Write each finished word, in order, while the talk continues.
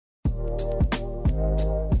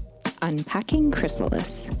Unpacking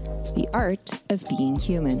Chrysalis, the art of being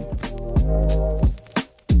human.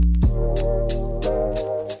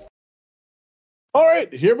 All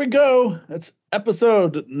right, here we go. It's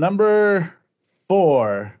episode number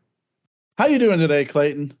 4. How you doing today,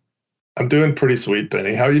 Clayton? I'm doing pretty sweet,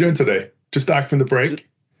 Benny. How are you doing today? Just back from the break?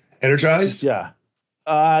 Energized? Yeah.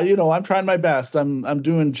 I'm trying my best. I'm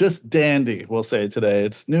doing just dandy, we'll say today.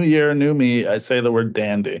 It's new year, new me. I say the word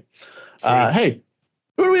dandy. Hey,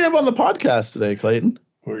 who do we have on the podcast today, Clayton?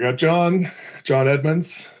 We got John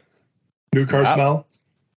Edmonds. New car smell.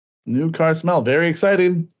 New car smell. Very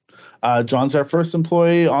exciting. John's our first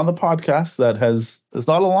employee on the podcast that is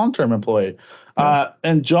not a long-term employee. No.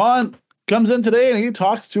 And John comes in today and he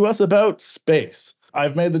talks to us about space.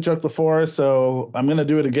 I've made the joke before, so I'm going to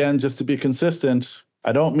do it again just to be consistent.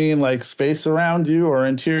 I don't mean like space around you or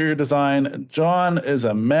interior design. John is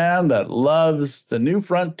a man that loves the new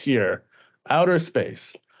frontier, outer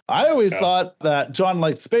space. I always thought that John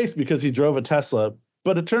liked space because he drove a Tesla,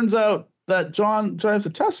 but it turns out that John drives a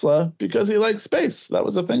Tesla because he likes space. That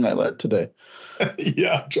was a thing I learned today.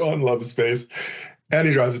 Yeah, John loves space, and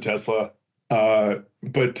he drives a Tesla. It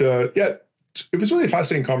was really a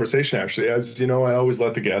fascinating conversation, actually. As you know, I always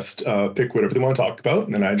let the guest pick whatever they want to talk about,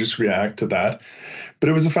 and then I just react to that. But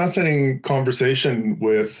it was a fascinating conversation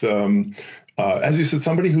with, as you said,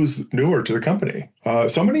 somebody who's newer to the company.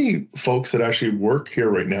 So many folks that actually work here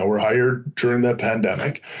right now were hired during the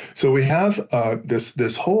pandemic. So we have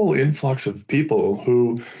this whole influx of people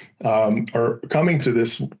who are coming to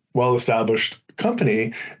this well-established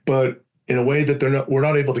company, but in a way that we're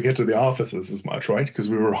not able to get to the offices as much, right? Because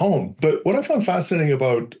we were home. But what I found fascinating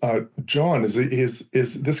about John is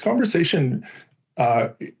this conversation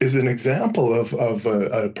is an example of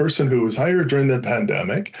a person who was hired during the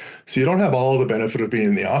pandemic. So you don't have all the benefit of being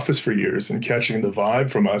in the office for years and catching the vibe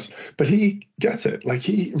from us, but he gets it. Like,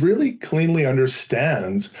 he really cleanly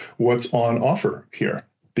understands what's on offer here.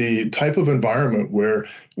 The type of environment where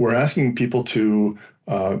we're asking people to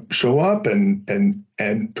show up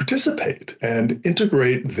and participate and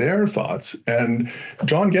integrate their thoughts. And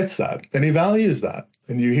John gets that, and he values that.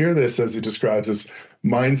 And you hear this as he describes his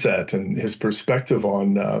mindset and his perspective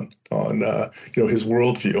on his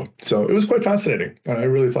worldview. So it was quite fascinating, and I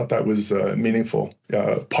really thought that was a meaningful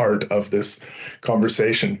part of this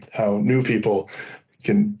conversation. How new people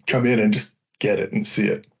can come in and just get it and see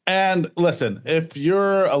it. And listen, if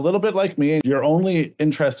you're a little bit like me, your only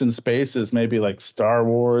interest in space is maybe like Star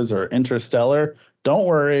Wars or Interstellar, don't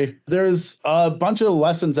worry. There's a bunch of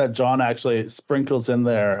lessons that John actually sprinkles in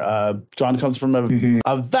there. John comes from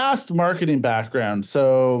a vast marketing background.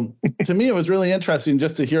 So to me, it was really interesting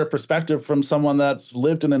just to hear a perspective from someone that's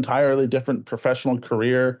lived an entirely different professional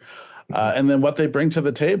career and then what they bring to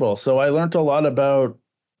the table. So I learned a lot about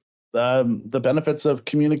the benefits of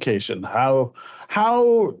communication, how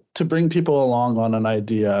to bring people along on an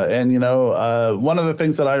idea. And, one of the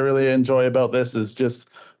things that I really enjoy about this is just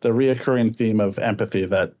the reoccurring theme of empathy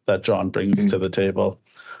that John brings to the table.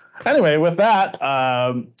 Anyway, with that,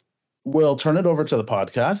 we'll turn it over to the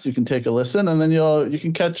podcast. You can take a listen, and then you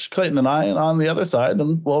can catch Clayton and I on the other side,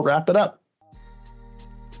 and we'll wrap it up.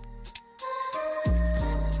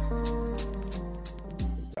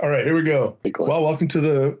 All right, here we go. Well, welcome to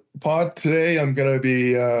the pod. Today, I'm going to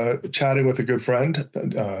be chatting with a good friend,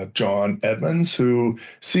 John Edmonds, who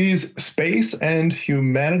sees space and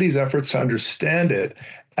humanity's efforts to understand it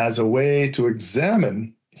as a way to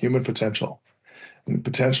examine human potential and the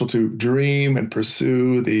potential to dream and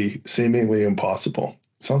pursue the seemingly impossible.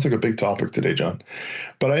 Sounds like a big topic today, John.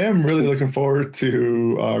 But I am really looking forward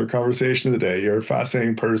to our conversation today. You're a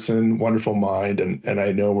fascinating person, wonderful mind, and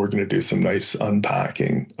I know we're going to do some nice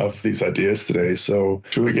unpacking of these ideas today. So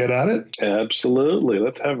should we get at it? Absolutely.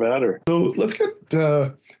 Let's have at her. So let's get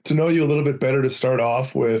to know you a little bit better to start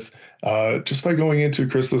off with, just by going into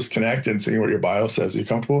Chrysalis Connect and seeing what your bio says. Are you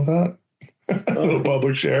comfortable with that? A little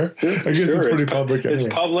public share? I guess it's pretty public anyway.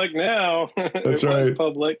 It's public now. That's right. It's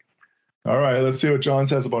public. All right, let's see what John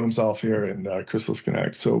says about himself here in Chrysalis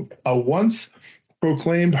Connect. So, a once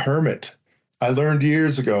proclaimed hermit, I learned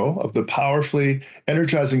years ago of the powerfully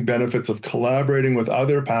energizing benefits of collaborating with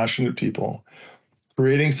other passionate people,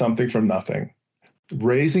 creating something from nothing,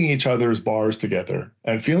 raising each other's bars together,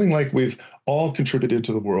 and feeling like we've all contributed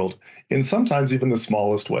to the world in sometimes even the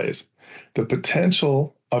smallest ways. The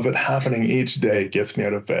potential of it happening each day gets me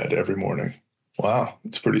out of bed every morning. Wow,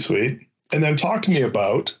 it's pretty sweet. And then talk to me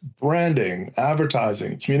about branding,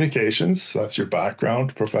 advertising, communications. So that's your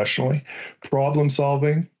background professionally, problem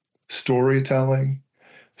solving, storytelling,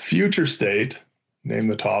 future state, name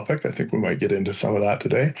the topic. I think we might get into some of that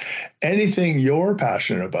today. Anything you're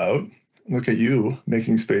passionate about, Look at you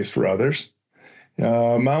making space for others.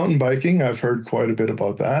 Mountain biking, I've heard quite a bit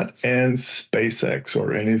about that, and SpaceX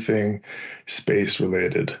or anything space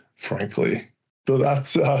related, frankly. So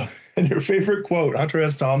that's and your favorite quote, Hunter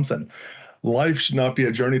S. Thompson. Life should not be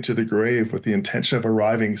a journey to the grave with the intention of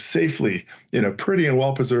arriving safely in a pretty and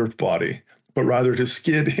well-preserved body, but rather to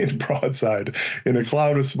skid in broadside in a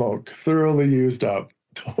cloud of smoke, thoroughly used up,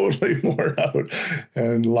 totally worn out,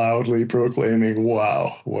 and loudly proclaiming,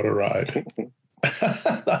 wow, what a ride.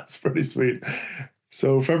 That's pretty sweet.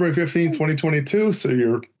 So February 15th, 2022, so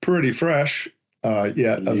you're pretty fresh,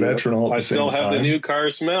 yet a veteran all at the same time. I still have the new car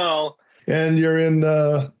smell. And you're in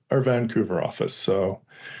our Vancouver office, so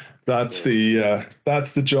that's the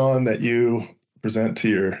John that you present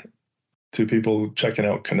to people checking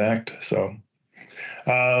out Connect. So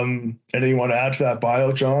anything you want to add to that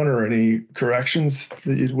bio, John, or any corrections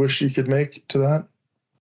that you'd wish you could make to that?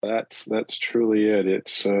 That's truly it.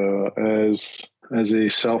 It's as a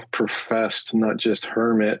self-professed, not just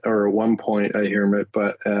hermit, or at one point a hermit,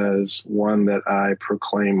 but as one that I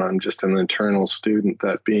proclaim I'm just an eternal student,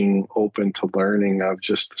 that being open to learning of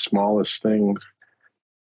just the smallest things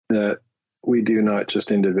that we do, not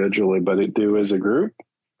just individually, but it do as a group.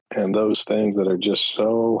 And those things that are just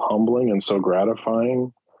so humbling and so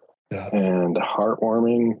gratifying and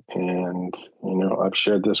heartwarming. And, I've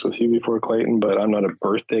shared this with you before, Clayton, but I'm not a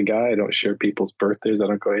birthday guy. I don't share people's birthdays. I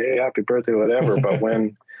don't go, hey, happy birthday, whatever. But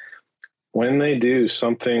when they do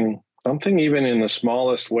something even in the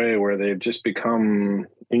smallest way where they've just become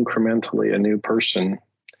incrementally a new person,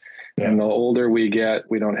 and the older we get,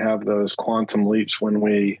 we don't have those quantum leaps when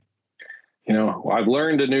I've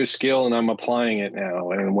learned a new skill and I'm applying it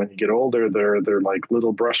now. And when you get older, they're like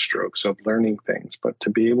little brushstrokes of learning things. But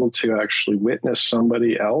to be able to actually witness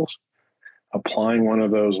somebody else applying one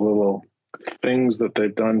of those little things that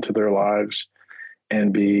they've done to their lives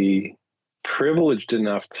and be privileged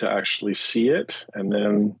enough to actually see it and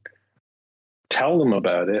then tell them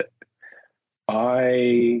about it,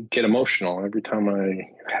 I get emotional every time I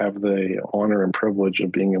have the honor and privilege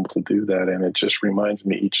of being able to do that. And it just reminds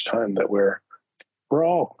me each time that we're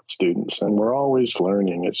all students and we're always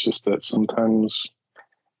learning. It's just that sometimes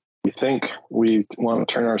we think we want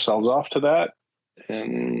to turn ourselves off to that.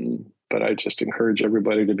 But I just encourage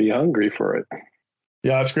everybody to be hungry for it.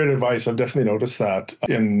 Yeah, that's great advice. I've definitely noticed that.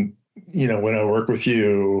 And, when I work with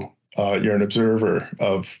you, you're an observer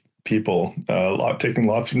of people, taking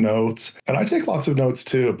lots of notes. And I take lots of notes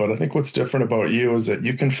too, but I think what's different about you is that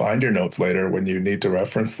you can find your notes later when you need to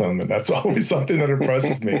reference them. And that's always something that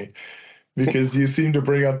impresses me, because you seem to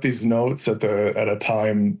bring up these notes at a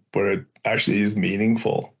time where it actually is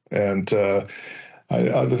meaningful. And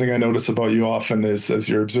other thing I notice about you often is, as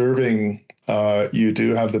you're observing, you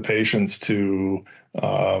do have the patience to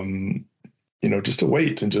just to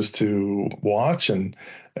wait and just to watch and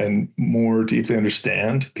more deeply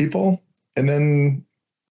understand people. And then,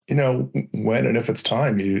 when and if it's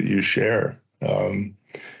time, you share. Do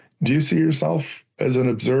you see yourself as an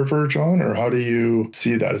observer, John, or how do you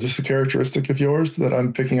see that? Is this a characteristic of yours that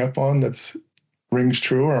I'm picking up on that's rings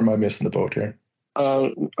true, or am I missing the boat here?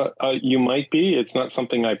 You might be. It's not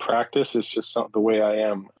something I practice. It's just the way I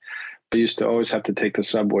am. I used to always have to take the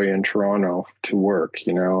subway in Toronto to work,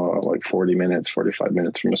 like 40 minutes, 45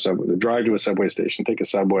 minutes from a subway, to drive to a subway station, take a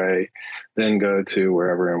subway, then go to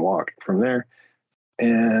wherever and walk from there.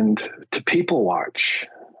 And to people watch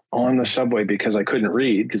on the subway, because I couldn't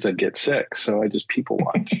read because I'd get sick. So I just people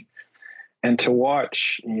watch. And to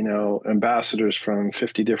watch, ambassadors from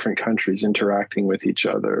 50 different countries interacting with each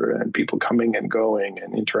other, and people coming and going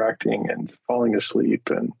and interacting and falling asleep,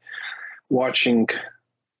 and watching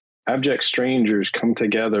abject strangers come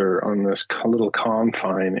together on this little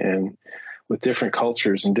confine and with different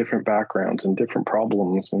cultures and different backgrounds and different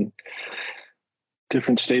problems and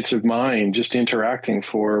different states of mind, just interacting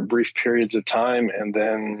for brief periods of time and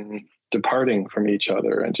then departing from each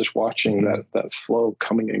other, and just watching that flow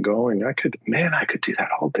coming and going. I could do that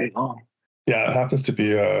all day long. Yeah, it happens to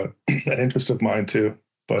be an interest of mine too.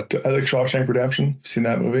 But I like Shawshank Redemption. Seen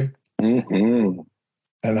that movie? Mm-hmm.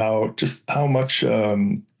 And how much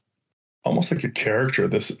almost like a character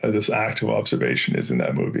this act of observation is in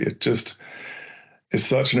that movie. It just is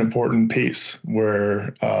such an important piece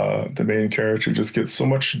where the main character just gets so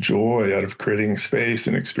much joy out of creating space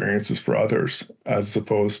and experiences for others, as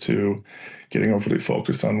opposed to getting overly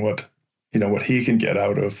focused on what he can get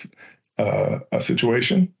out of a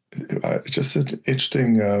situation. Just an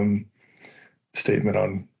interesting statement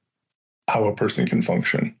on how a person can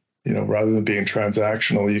function. Rather than being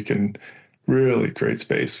transactional, you can really create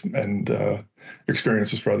space and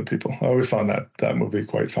experiences for other people. I always found that movie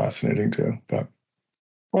quite fascinating too. But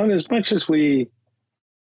Well, and as much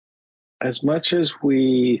as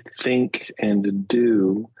we think and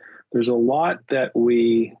do, there's a lot that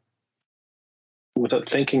we, without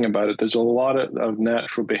thinking about it, there's a lot of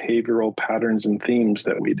natural behavioral patterns and themes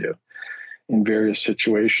that we do in various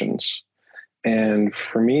situations. And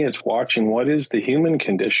for me, it's watching what is the human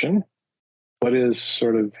condition, what is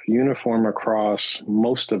sort of uniform across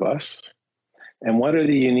most of us, and what are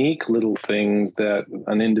the unique little things that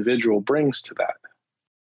an individual brings to that.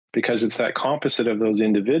 Because it's that composite of those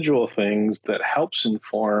individual things that helps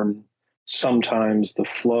inform sometimes the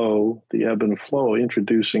flow, the ebb and flow,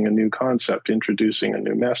 introducing a new concept, introducing a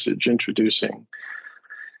new message, introducing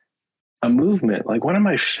a movement. Like one of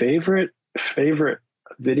my favorite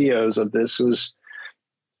videos of this was,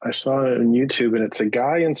 I saw it on YouTube, and it's a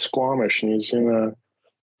guy in Squamish, and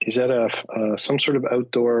he's at some sort of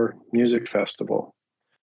outdoor music festival.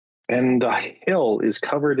 And the hill is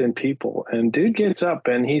covered in people. And dude gets up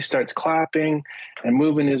and he starts clapping and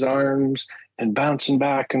moving his arms and bouncing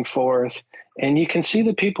back and forth. And you can see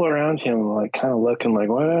the people around him like kind of looking like,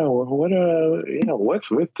 wow, what's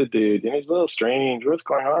with the dude? And he's a little strange. What's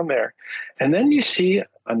going on there? And then you see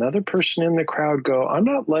another person in the crowd go, I'm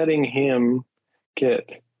not letting him get,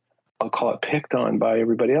 I'll call it, picked on by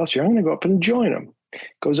everybody else here. I'm going to go up and join him.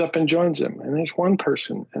 Goes up and joins him, and there's one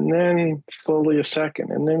person, and then slowly a second,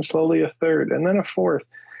 and then slowly a third, and then a fourth.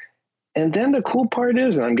 And then the cool part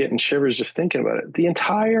is, and I'm getting shivers just thinking about it, the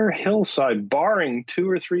entire hillside, barring 2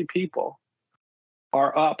 or 3 people,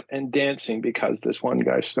 are up and dancing because this one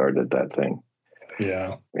guy started that thing.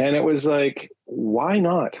 Yeah. And it was like, why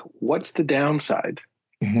not? What's the downside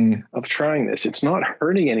of trying this? It's not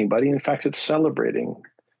hurting anybody. In fact, it's celebrating.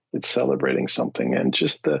 It's celebrating something. And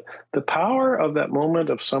just the power of that moment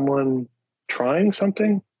of someone trying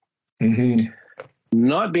something,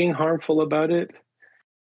 not being harmful about it,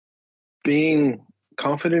 being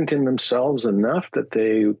confident in themselves enough that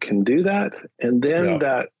they can do that. And then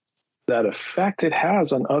that effect it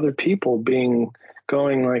has on other people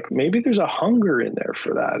going like, maybe there's a hunger in there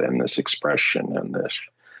for that and this expression and this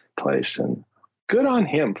place. And good on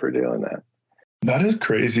him for doing that. That is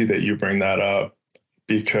crazy that you bring that up,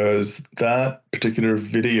 because that particular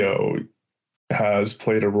video has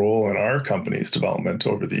played a role in our company's development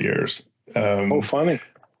over the years. Funny.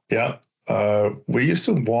 Yeah. We used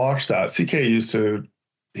to watch that.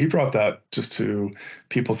 He brought that just to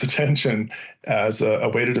people's attention as a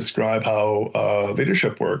way to describe how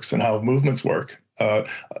leadership works and how movements work.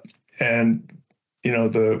 And, one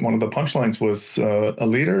of the punchlines was a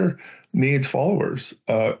leader needs followers.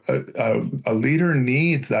 A leader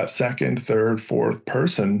needs that second, third, fourth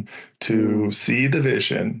person to see the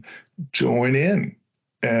vision, join in.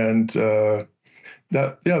 And that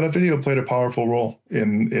video played a powerful role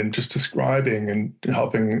in just describing and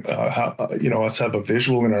helping us have a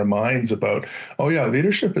visual in our minds about,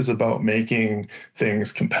 leadership is about making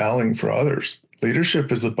things compelling for others.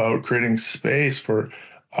 Leadership is about creating space for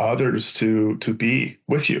others to be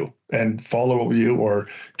with you and follow you or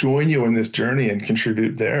join you in this journey and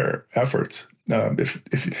contribute their efforts. If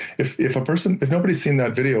nobody's seen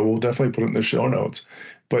that video, we'll definitely put it in the show notes.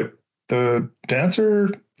 But the dancer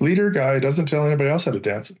leader guy doesn't tell anybody else how to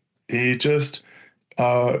dance. He just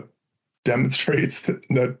demonstrates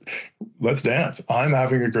that let's dance. I'm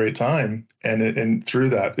having a great time, and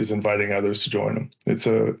through that is inviting others to join him. It's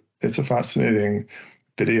a fascinating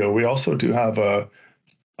video. We also do have a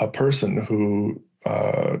person who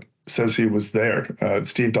says he was there.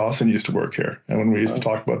 Steve Dawson used to work here, and when we used to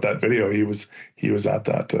talk about that video, he was at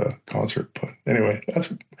that concert. But anyway,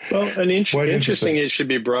 that's interesting. It should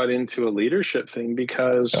be brought into a leadership thing,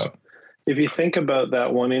 because if you think about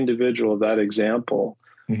that one individual, that example,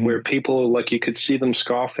 where people, like, you could see them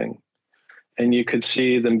scoffing, and you could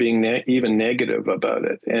see them being even negative about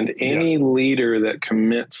it. And any leader that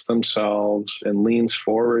commits themselves and leans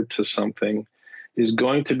forward to something is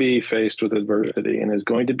going to be faced with adversity and is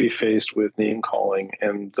going to be faced with name calling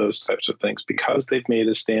and those types of things, because they've made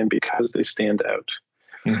a stand, because they stand out.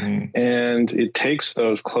 And it takes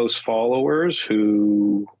those close followers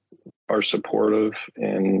who are supportive,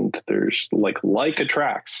 and there's like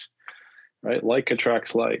attracts, right? Like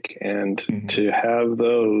attracts like, and to have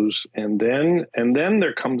those, and then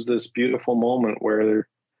there comes this beautiful moment where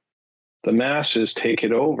the masses take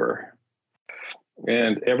it over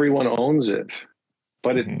and everyone owns it.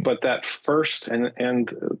 But but that first,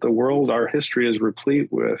 and the world, our history is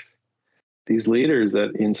replete with these leaders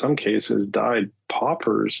that in some cases died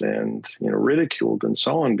paupers and ridiculed and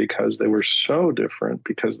so on, because they were so different,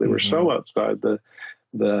 because they were so outside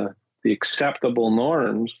the acceptable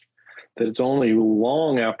norms, that it's only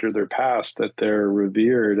long after their past that they're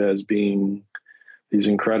revered as being these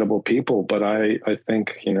incredible people. But I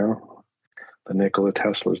think, the Nikola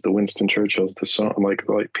Teslas, the Winston Churchills,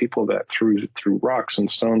 like people that threw rocks and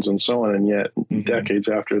stones and so on, and yet decades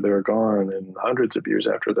after they're gone and hundreds of years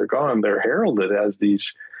after they're gone, they're heralded as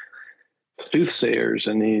these soothsayers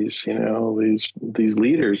and these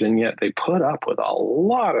leaders, and yet they put up with a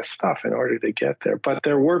lot of stuff in order to get there. But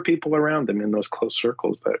there were people around them in those close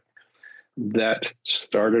circles that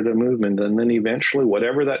started a movement, and then eventually,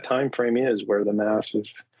 whatever that time frame is, where the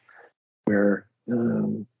masses, where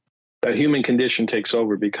that human condition takes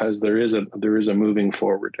over, because there is a moving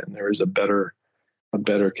forward, and there is a better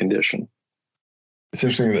condition. It's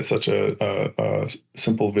interesting that such a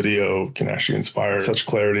simple video can actually inspire such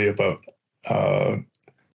clarity about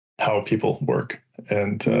how people work,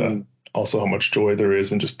 and also how much joy there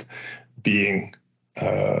is in just being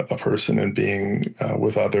a person and being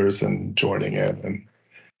with others and joining in. And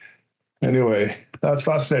anyway, that's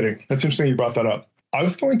fascinating. That's interesting you brought that up. I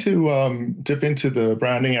was going to dip into the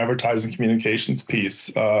branding, advertising, communications piece,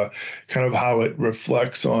 kind of how it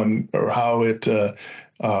reflects on, or how it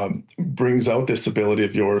brings out this ability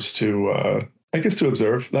of yours to, I guess, to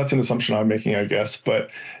observe. That's an assumption I'm making, I guess.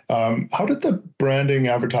 But how did the branding,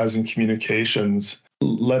 advertising, communications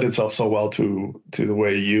lend itself so well to the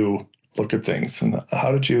way you look at things? And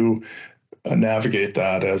how did you navigate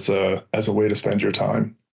that as a way to spend your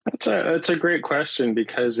time? It's a great question,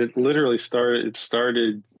 because it literally started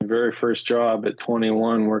the very first job at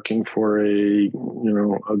 21, working for a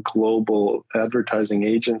global advertising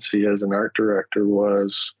agency as an art director,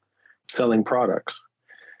 was selling products,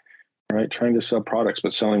 right? Trying to sell products,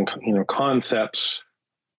 but selling, concepts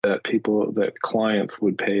that clients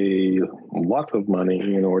would pay lots of money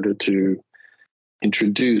in order to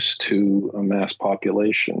introduce to a mass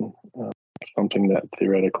population. Something that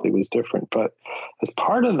theoretically was different. But as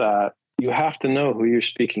part of that, you have to know who you're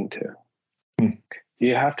speaking to.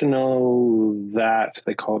 You have to know that,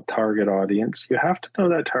 they call it target audience. You have to know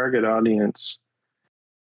that target audience.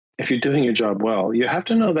 If you're doing your job well, you have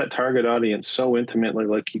to know that target audience so intimately,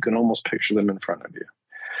 like you can almost picture them in front of you.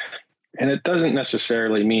 And it doesn't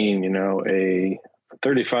necessarily mean, a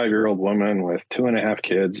 35-year-old woman with 2.5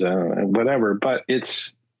 kids and whatever, but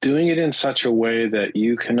it's doing it in such a way that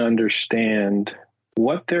you can understand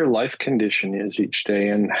what their life condition is each day,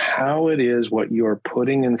 and how it is what you're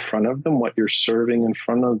putting in front of them, what you're serving in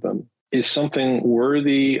front of them, is something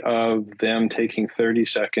worthy of them taking 30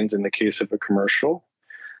 seconds in the case of a commercial,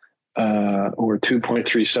 or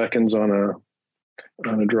 2.3 seconds on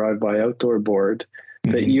a drive-by outdoor board,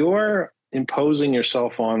 that you're imposing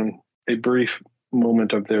yourself on a brief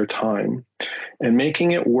moment of their time and making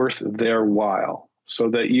it worth their while. So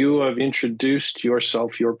that you have introduced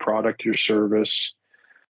yourself, your product, your service,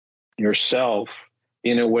 yourself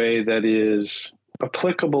in a way that is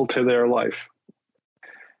applicable to their life.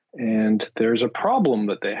 And there's a problem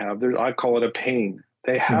that they have. I call it a pain.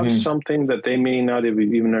 They have something that they may not have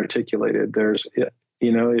even articulated. There's,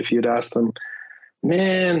 if you'd ask them,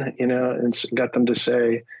 man, and got them to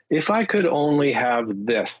say, if I could only have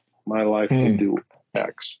this, my life would do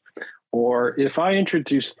X. Or if I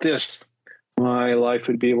introduced this, my life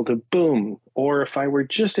would be able to boom. Or if I were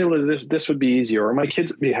just able to this would be easier, or my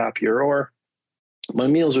kids would be happier, or my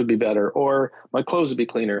meals would be better, or my clothes would be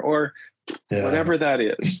cleaner, or whatever that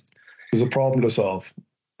is. There's a problem to solve.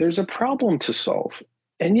 There's a problem to solve.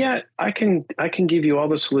 And yet I can give you all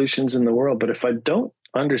the solutions in the world, but if I don't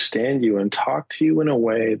understand you and talk to you in a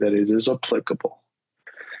way that is applicable,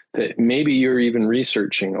 that maybe you're even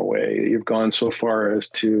researching a way, you've gone so far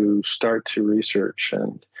as to start to research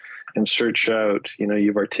and search out,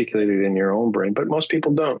 you've articulated in your own brain, but most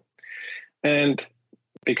people don't. And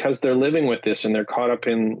because they're living with this and they're caught up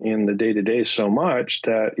in the day-to-day so much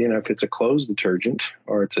that, if it's a clothes detergent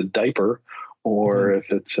or it's a diaper or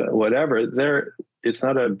if it's whatever, it's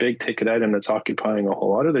not a big ticket item that's occupying a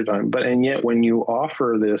whole lot of their time. And yet when you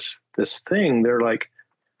offer this thing, they're like,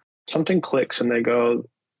 something clicks and they go,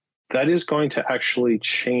 that is going to actually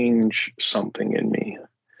change something in me,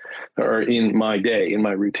 or in my day, in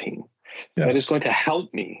my routine. That is going to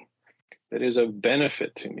help me. That is of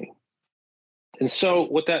benefit to me. And so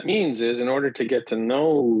what that means is, in order to get to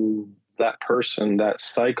know that person, that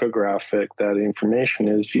psychographic, that information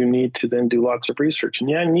is, you need to then do lots of research. And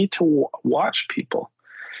you need to watch people.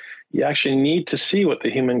 You actually need to see what the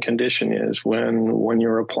human condition is when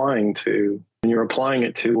you're applying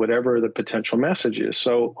it to whatever the potential message is.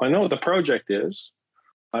 So I know what the project is.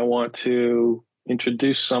 I want to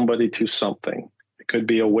introduce somebody to something. It could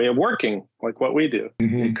be a way of working, like what we do.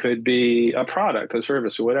 It could be a product, a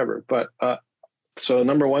service, or whatever. But so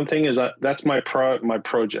number one thing is that's my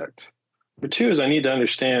project. Number two is I need to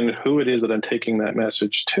understand who it is that I'm taking that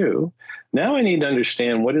message to. Now I need to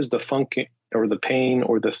understand what is the funk or the pain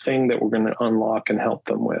or the thing that we're going to unlock and help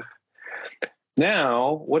them with.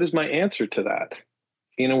 Now, what is my answer to that?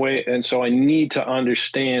 In a way, and so I need to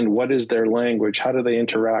understand what is their language, how do they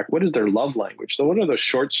interact, what is their love language? So what are the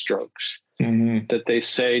short strokes that they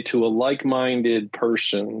say to a like-minded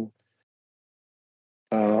person?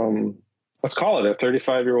 Let's call it a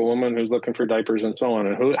 35-year-old woman who's looking for diapers and so on.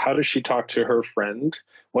 And how does she talk to her friend?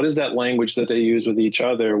 What is that language that they use with each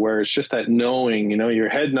other, where it's just that knowing, your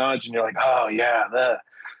head nods and you're like, oh yeah, that.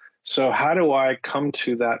 So how do I come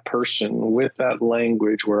to that person with that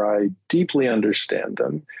language where I deeply understand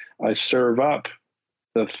them? I serve up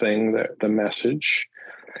the message,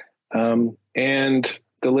 and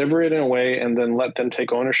deliver it in a way, and then let them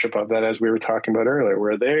take ownership of that, as we were talking about earlier,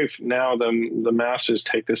 where they've now the masses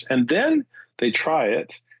take this and then they try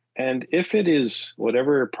it. And if it is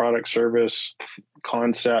whatever product, service,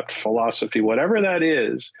 concept, philosophy, whatever that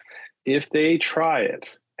is, if they try it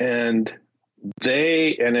and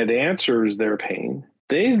it answers their pain,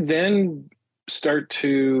 they then start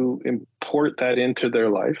to import that into their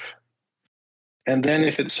life. And then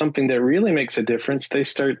if it's something that really makes a difference, they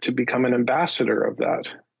start to become an ambassador of that.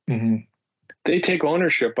 They take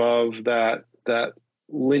ownership of that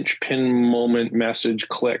linchpin moment, message,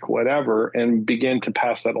 click, whatever, and begin to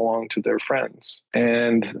pass that along to their friends.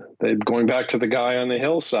 And they're going back to the guy on the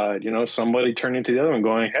hillside, somebody turning to the other one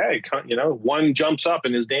going, hey, one jumps up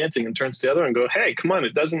and is dancing and turns to the other and go, hey, come on,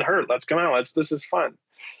 it doesn't hurt. Let's come out. This is fun.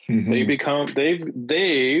 They've become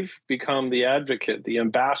the advocate, the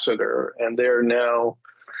ambassador, and they're now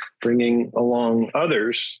bringing along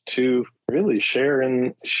others to really share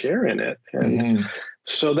in it. And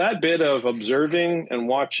so that bit of observing and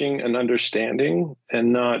watching and understanding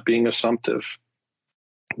and not being assumptive.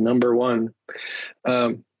 Number one,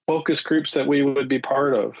 focus groups that we would be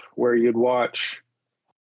part of, where you'd watch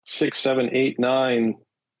 6, 7, 8, 9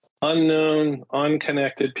 unknown,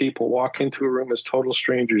 unconnected people walk into a room as total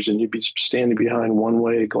strangers, and you'd be standing behind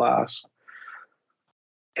one-way glass.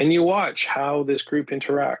 And you watch how this group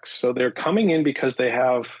interacts. So they're coming in because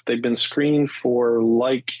they've been screened for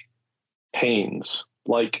like pains,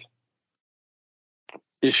 like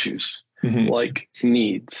issues, like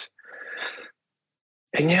needs.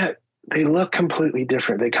 And yet they look completely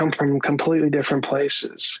different. They come from completely different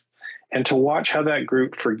places. And to watch how that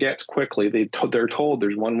group forgets quickly, they're told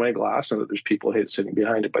there's one-way glass and that there's people sitting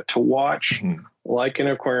behind it. But to watch, like an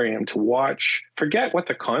aquarium, forget what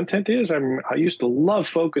the content is. I used to love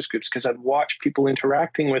focus groups because I'd watch people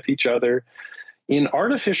interacting with each other in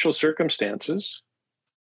artificial circumstances.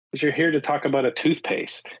 Because you're here to talk about a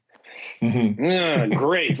toothpaste.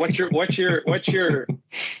 Great.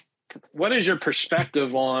 What is your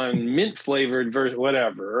perspective on mint flavored versus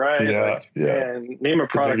whatever, right? And name a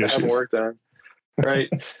product I haven't worked on, right?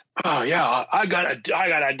 Oh yeah, I got a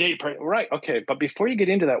date, right? Okay, but before you get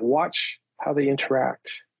into that, watch how they interact.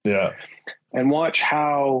 Yeah, and watch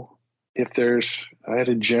how I had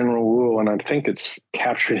a general rule, and I think it's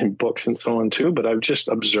captured in books and so on too. But I've just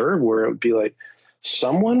observed where it would be like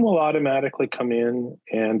someone will automatically come in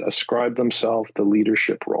and ascribe themselves the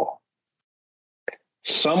leadership role.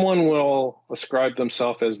 Someone will ascribe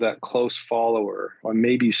themselves as that close follower, or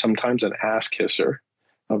maybe sometimes an ass kisser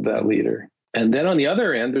of that leader. And then on the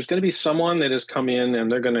other end, there's going to be someone that has come in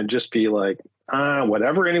and they're going to just be like,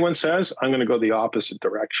 whatever anyone says, I'm going to go the opposite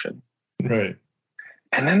direction. Right.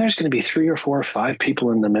 And then there's going to be 3 or 4 or 5 people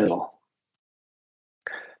in the middle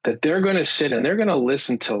that they're going to sit and they're going to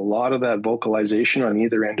listen to a lot of that vocalization on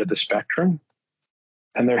either end of the spectrum.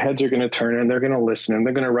 And their heads are going to turn and they're going to listen and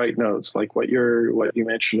they're going to write notes like what you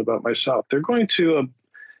mentioned about myself. They're going to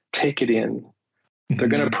take it in. They're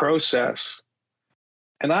going to process.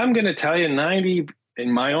 And I'm going to tell you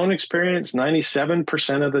in my own experience,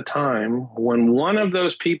 97% of the time, when one of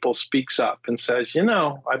those people speaks up and says,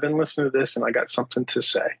 I've been listening to this and I got something to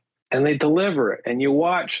say, and they deliver it, and you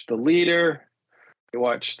watch the leader, you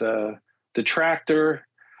watch the detractor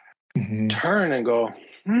turn and go,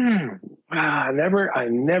 I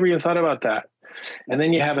never even thought about that. And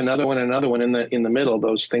then you have another one in the middle,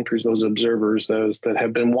 those thinkers, those observers, those that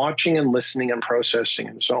have been watching and listening and processing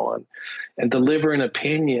and so on, and deliver an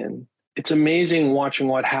opinion. It's amazing watching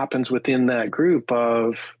what happens within that group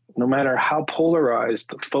of, no matter how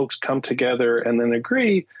polarized, the folks come together and then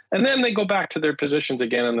agree, and then they go back to their positions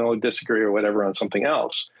again and they'll disagree or whatever on something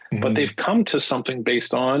else. But they've come to something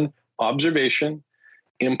based on observation,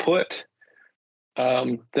 input,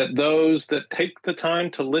 that those that take the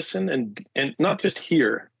time to listen and not just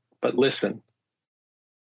hear, but listen,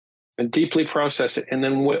 and deeply process it. And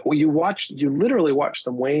then you literally watch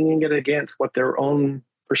them weighing it against what their own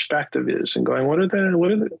perspective is and going, what are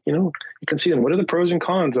the, you can see them. What are the pros and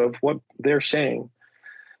cons of what they're saying?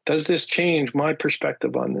 Does this change my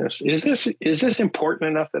perspective on this? Is this important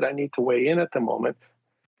enough that I need to weigh in at the moment?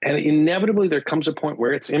 And inevitably there comes a point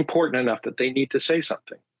where it's important enough that they need to say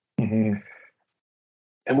something. Mm-hmm.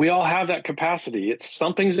 And we all have that capacity.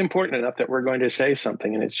 Something's important enough that we're going to say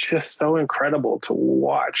something. And it's just so incredible to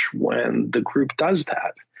watch when the group does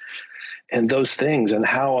that and those things, and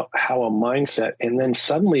how a mindset, and then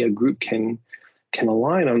suddenly a group can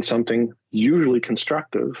align on something usually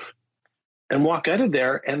constructive and walk out of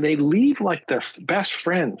there, and they leave like their best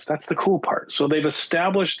friends. That's the cool part. So they've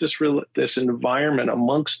established this environment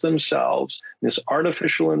amongst themselves, this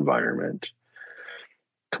artificial environment,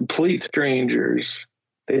 complete strangers.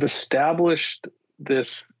 They've established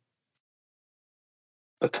this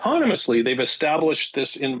autonomously. They've established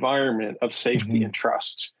this environment of safety and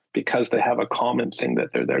trust because they have a common thing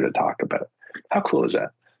that they're there to talk about. How cool is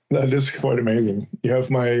that? That is quite amazing. You have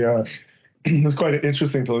my, it's quite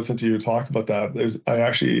interesting to listen to you talk about that.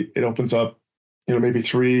 It opens up, maybe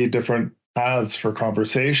 3 different paths for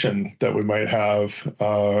conversation that we might have,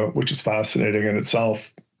 which is fascinating in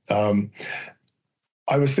itself.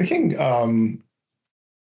 I was thinking,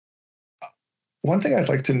 one thing I'd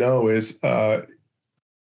like to know is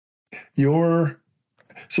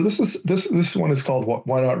so this one is called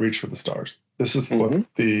Why Not Reach for the Stars? This is what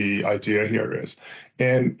the idea here is.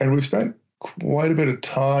 And we've spent quite a bit of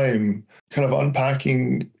time kind of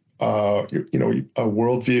unpacking a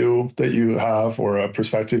worldview that you have, or a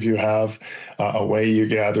perspective you have, a way you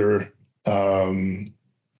gather, a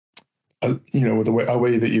way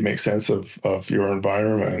that you make sense of your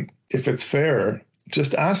environment. If it's fair,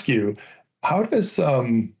 just ask you, how does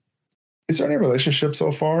is there any relationship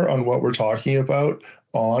so far on what we're talking about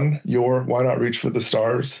on your Why Not Reach for the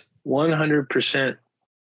Stars? 100%.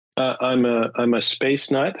 I'm a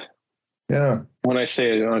space nut. Yeah. When I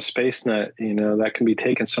say I'm a space nut, that can be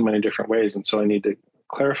taken so many different ways. And so I need to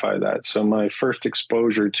clarify that. So my first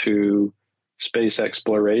exposure to space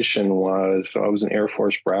exploration I was an Air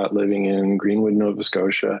Force brat living in Greenwood, Nova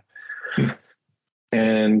Scotia.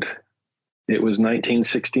 And it was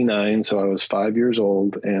 1969, so I was 5 years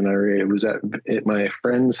old, and it was at my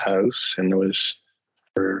friend's house, and it was,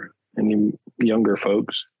 for any younger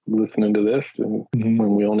folks listening to this,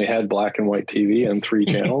 when we only had black and white TV and 3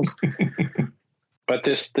 channels. But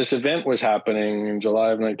this event was happening in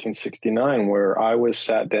July of 1969, where I was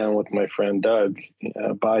sat down with my friend Doug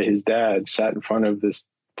by his dad, sat in front of this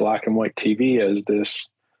black and white TV as this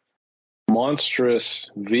monstrous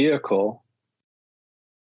vehicle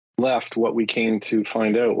left. What we came to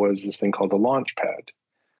find out was this thing called the launch pad.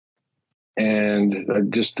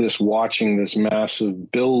 And just watching this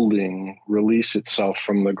massive building release itself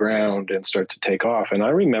from the ground and start to take off. And I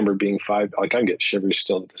remember being 5, like I get shivers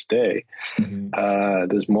still to this day,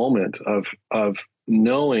 this moment of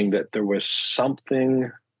knowing that there was something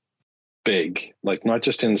big, like not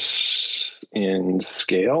just in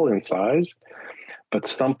scale, in size, but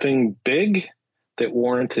something big that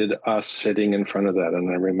warranted us sitting in front of that. And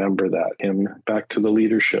I remember that. And back to the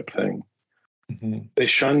leadership thing. They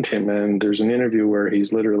shunned him, and there's an interview where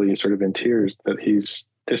he's literally sort of in tears that he's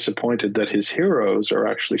disappointed that his heroes are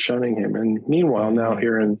actually shunning him. And meanwhile, now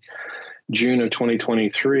here in June of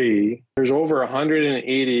 2023, there's over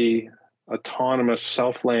 180 autonomous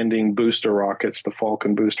self-landing booster rockets, the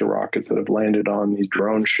Falcon booster rockets, that have landed on these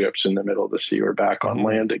drone ships in the middle of the sea or back on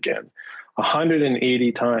land again.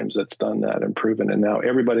 180 times that's done that and proven. And now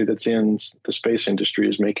everybody that's in the space industry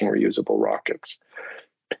is making reusable rockets.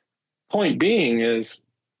 Point being is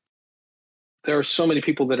there are so many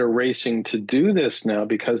people that are racing to do this now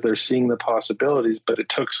because they're seeing the possibilities, but it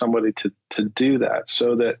took somebody to do that,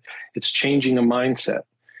 so that it's changing a mindset.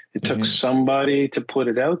 It took somebody to put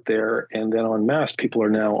it out there, and then en masse, people are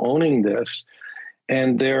now owning this,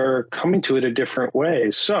 and they're coming to it a different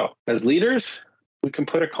way. So as leaders, we can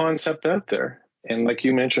put a concept out there. And like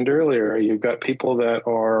you mentioned earlier, you've got people that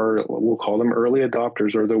are, we'll call them early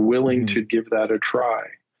adopters, or they're willing to give that a try.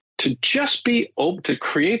 To just be open, to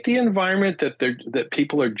create the environment that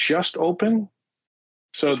people are just open.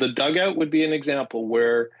 So the dugout would be an example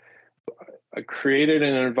where I created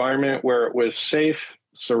an environment where it was safe,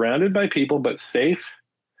 surrounded by people, but safe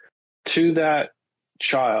to that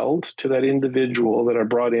child, to that individual that I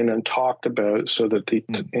brought in and talked about, so that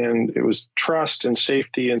and it was trust and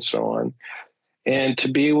safety and so on. And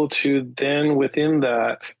to be able to then within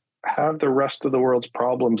that have the rest of the world's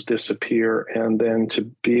problems disappear, and then to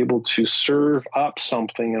be able to serve up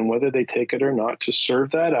something, and whether they take it or not, to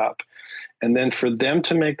serve that up and then for them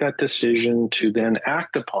to make that decision to then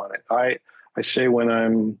act upon it. I say when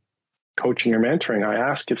I'm coaching or mentoring, I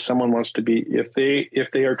ask if someone wants to be, if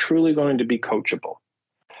they are truly going to be coachable.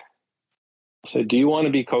 So do you want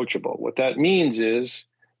to be coachable? What that means is,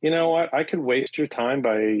 you know what, I could waste your time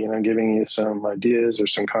by, giving you some ideas or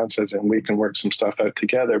some concepts and we can work some stuff out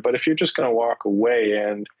together. But if you're just going to walk away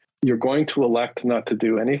and you're going to elect not to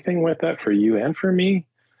do anything with that for you and for me,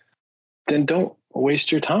 then don't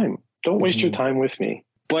waste your time. Don't waste your time with me.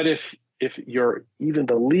 But if you're even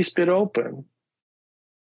the least bit open,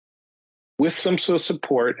 with some sort of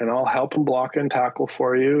support, and I'll help and block and tackle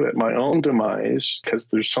for you at my own demise, because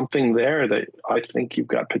there's something there that I think you've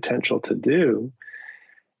got potential to do,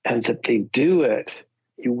 and that they do it,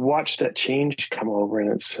 you watch that change come over.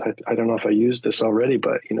 And I don't know if I used this already,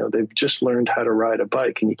 but they've just learned how to ride a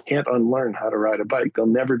bike, and you can't unlearn how to ride a bike. They'll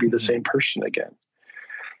never be the same person again,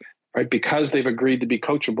 right? Because they've agreed to be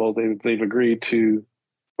coachable. They've agreed to,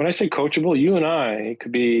 when I say coachable, you and I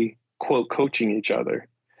could be, quote, coaching each other.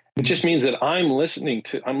 It just means that I'm listening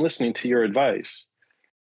to your advice,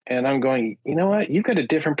 and I'm going, you know what, you've got a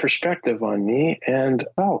different perspective on me, and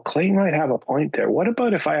Clayton might have a point there. What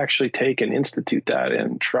about if I actually take and institute that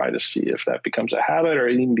and try to see if that becomes a habit or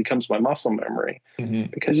it even becomes my muscle memory?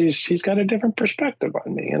 Because he's got a different perspective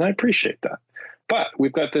on me, and I appreciate that. But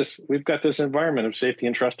we've got this environment of safety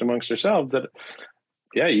and trust amongst ourselves that,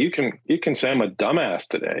 yeah, you can say I'm a dumbass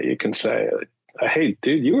today. You can say, hey,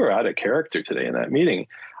 dude, you were out of character today in that meeting.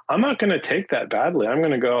 I'm not going to take that badly. I'm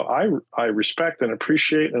going to go, I respect and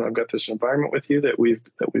appreciate, and I've got this environment with you that we've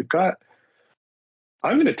got.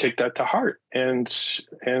 I'm going to take that to heart and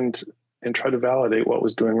try to validate what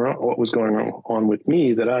was going on with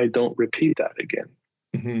me, that I don't repeat that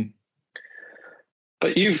again.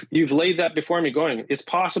 But you've laid that before me, going, it's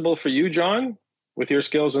possible for you, John, with your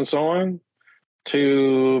skills and so on,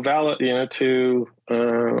 to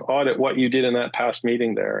audit what you did in that past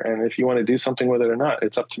meeting there. And if you want to do something with it or not,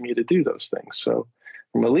 it's up to me to do those things. So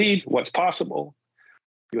from a lead, what's possible,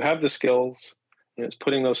 you have the skills, and it's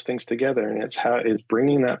putting those things together, and it's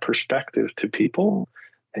bringing that perspective to people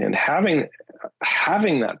and having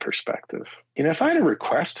that perspective. If I had a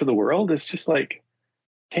request to the world, it's just like,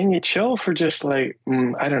 can you chill for just like,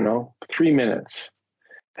 3 minutes?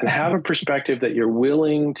 And have a perspective that you're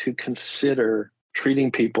willing to consider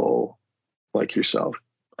treating people like yourself,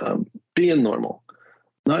 being normal,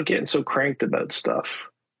 not getting so cranked about stuff,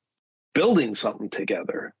 building something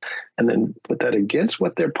together, and then put that against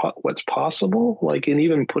what's possible, like, and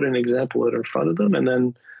even put an example out in front of them, and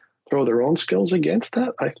then throw their own skills against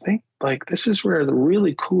that. I think like this is where the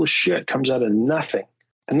really cool shit comes out of nothing.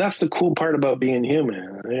 And that's the cool part about being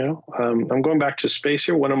human. I'm going back to space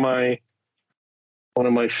here. One of my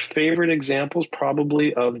favorite examples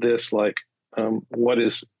probably of this, like what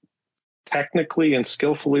is technically and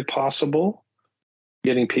skillfully possible,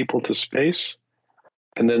 getting people to space,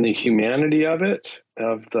 and then the humanity of it,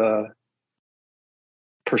 of the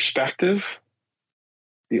perspective.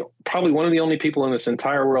 Probably one of the only people in this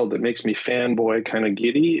entire world that makes me fanboy kind of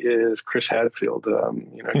giddy is Chris Hadfield, a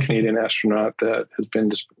Canadian astronaut that has been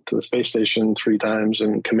to the space station 3 times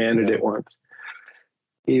and commanded it once.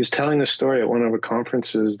 He was telling the story at one of the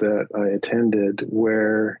conferences that I attended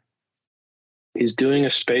where he's doing a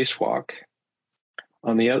spacewalk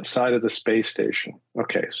on the outside of the space station.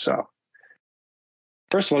 Okay, so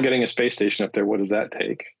first of all, getting a space station up there, what does that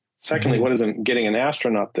take? Secondly, what is getting an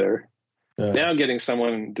astronaut there? Yeah. Now getting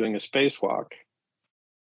someone doing a spacewalk.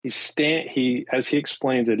 He, as he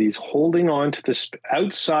explains it, he's holding on to the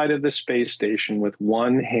outside of the space station with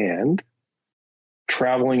one hand,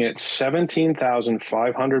 traveling at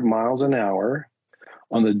 17,500 miles an hour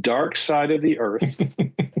on the dark side of the Earth,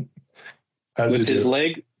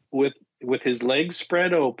 with his legs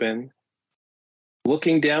spread open,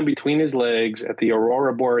 looking down between his legs at the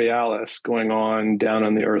aurora borealis going on down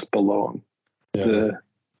on the Earth below him. Yeah.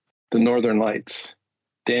 The northern lights,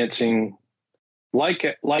 dancing like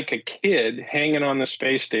a kid hanging on the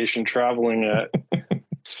space station, traveling at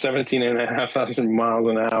 17,500 miles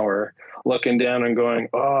an hour, looking down and going,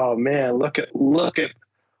 oh man, look at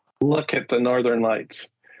the northern lights.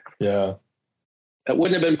 Yeah. That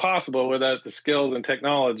wouldn't have been possible without the skills and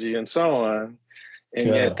technology and so on. And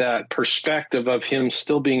yet that perspective of him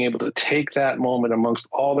still being able to take that moment amongst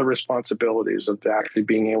all the responsibilities of actually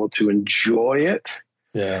being able to enjoy it.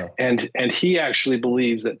 Yeah. And he actually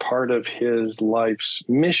believes that part of his life's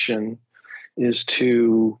mission is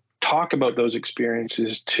to talk about those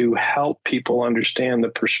experiences to help people understand the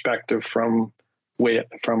perspective from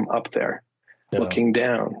up there, looking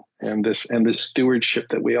down, and this stewardship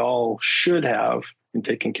that we all should have in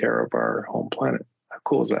taking care of our home planet. How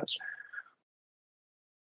cool is that?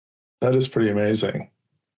 That is pretty amazing.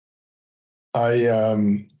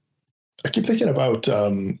 I keep thinking about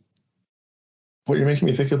what you're making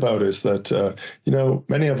me think about is that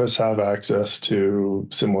many of us have access to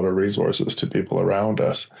similar resources to people around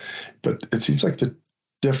us, but it seems like the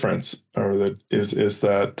difference or that is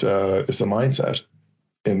the mindset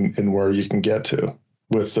in where you can get to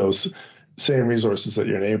with those same resources that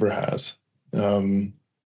your neighbor has.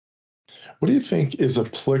 What do you think is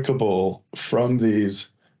applicable from these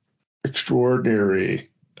extraordinary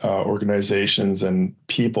organizations and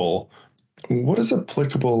people? What is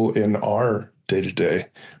applicable in our day-to-day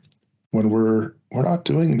when we're not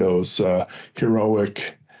doing those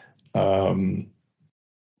heroic,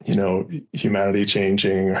 humanity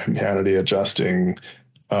changing or humanity adjusting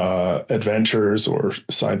adventures or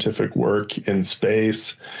scientific work in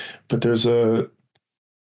space? But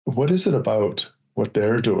what is it about what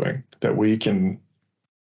they're doing that we can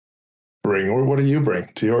bring, or what do you bring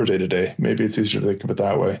to your day-to-day? Maybe it's easier to think of it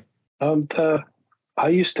that way. I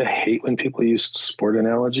used to hate when people used sport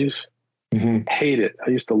analogies. Mm-hmm. Hate it. I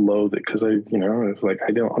used to loathe it because it was like,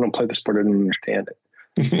 I don't play the sport. I don't understand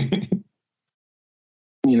it.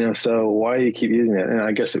 So why do you keep using it? And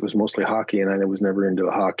I guess it was mostly hockey, and I was never into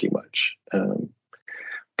hockey much.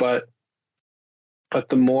 But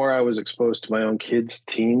the more I was exposed to my own kids'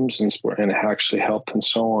 teams and sport, and it actually helped and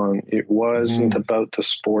so on, it wasn't about the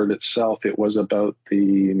sport itself. It was about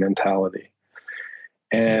the mentality.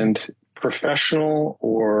 And professional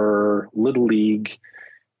or little league,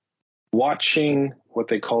 watching what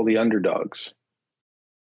they call the underdogs.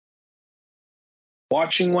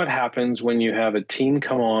 Watching what happens when you have a team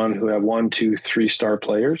come on who have 1, 2, 3-star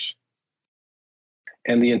players,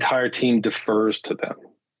 and the entire team defers to them.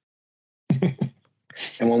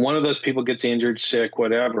 And when one of those people gets injured, sick,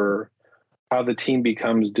 whatever, how the team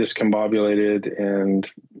becomes discombobulated and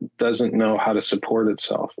doesn't know how to support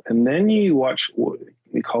itself. And then you watch what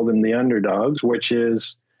we call them the underdogs, which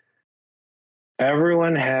is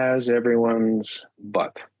everyone has everyone's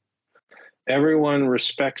butt. Everyone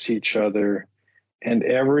respects each other. And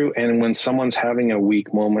when someone's having a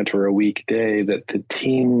weak moment or a weak day, that the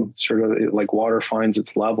team sort of like water finds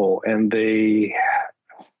its level and they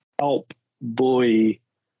help buoy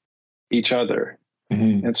each other.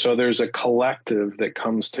 Mm-hmm. And so there's a collective that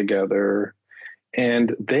comes together,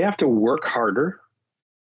 and they have to work harder.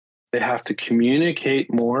 They have to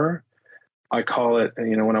communicate more. I call it,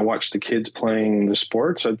 when I watch the kids playing the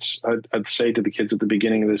sports, I'd say to the kids at the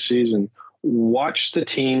beginning of the season, watch the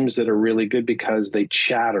teams that are really good because they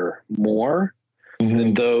chatter more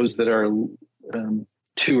than those that are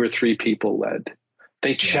 2 or 3 people led.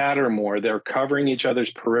 They chatter more. They're covering each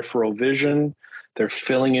other's peripheral vision. They're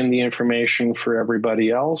filling in the information for everybody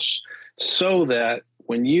else so that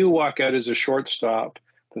when you walk out as a shortstop,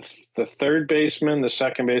 the third baseman, the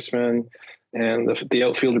second baseman, and the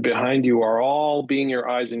outfielder behind you are all being your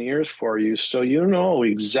eyes and ears for you. So you know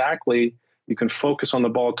exactly, you can focus on the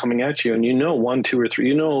ball coming at you, and 1, 2, or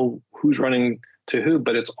 3, who's running to who,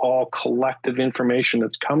 but it's all collective information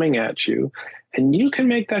that's coming at you. And you can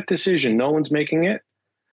make that decision. No one's making it,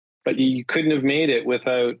 but you couldn't have made it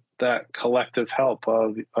without that collective help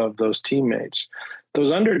of those teammates.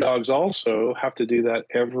 Those underdogs also have to do that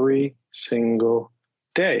every single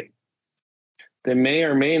day. They may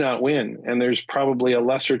or may not win, and there's probably a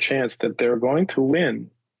lesser chance that they're going to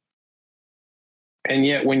win. And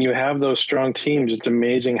yet when you have those strong teams, it's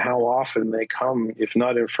amazing how often they come, if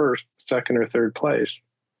not in first, second, or third place,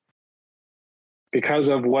 because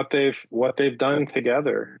of what they've done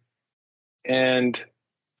together. And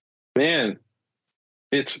man,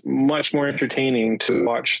 it's much more entertaining to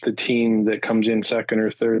watch the team that comes in second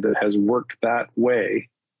or third that has worked that way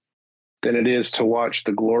than it is to watch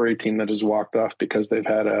the glory team that has walked off because they've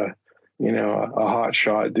had a hot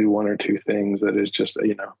shot do 1 or 2 things that is just,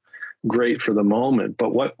 great for the moment.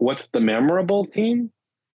 But what's the memorable team?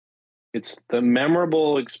 It's the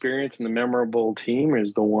memorable experience, and the memorable team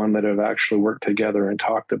is the one that have actually worked together and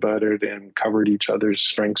talked about it and covered each other's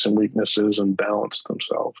strengths and weaknesses and balanced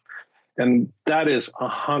themselves. And that is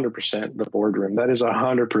 100% the boardroom. That is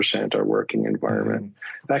 100% our working environment.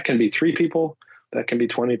 That can be 3 people. That can be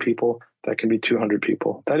 20 people. That can be 200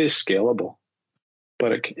 people. That is scalable.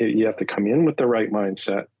 But you have to come in with the right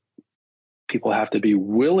mindset. People have to be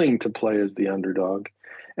willing to play as the underdog.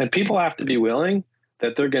 And people have to be willing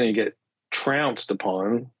that they're going to get trounced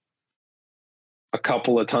upon a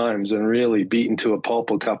couple of times and really beaten to a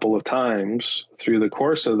pulp a couple of times through the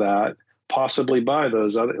course of that, possibly by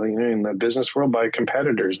those other, in the business world, by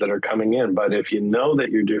competitors that are coming in. But if you know that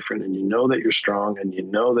you're different, and you know that you're strong, and you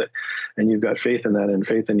know that, and you've got faith in that and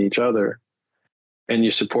faith in each other, and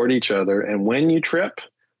you support each other, and when you trip,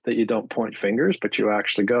 that you don't point fingers, but you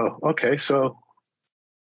actually go, okay, so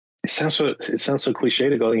it sounds so cliche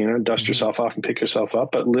to go, dust yourself off and pick yourself up,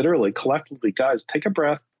 but literally, collectively, guys, take a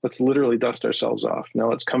breath. Let's literally dust ourselves off. Now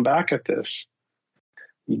let's come back at this.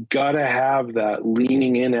 You got to have that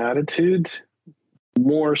leaning in attitude,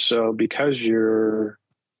 more so because you've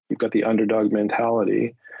got the underdog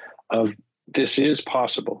mentality of this is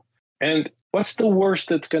possible. And what's the worst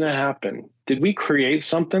that's going to happen? Did we create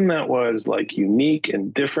something that was like unique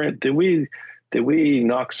and different? Did we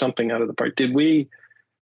knock something out of the park? Did we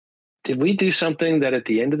do something that at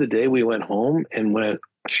the end of the day we went home and went,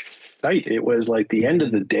 shite, it was like the end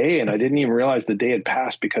of the day and I didn't even realize the day had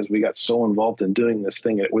passed because we got so involved in doing this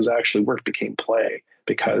thing. It was actually work became play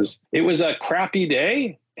because it was a crappy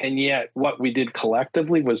day. And yet what we did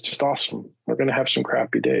collectively was just awesome. We're going to have some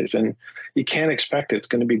crappy days and you can't expect it's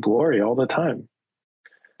going to be glory all the time.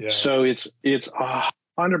 Yeah. So it's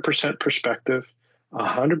 100% perspective,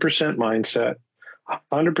 100% mindset,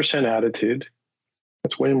 100% attitude.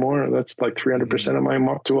 That's way more. That's like 300% of my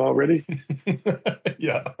motto already.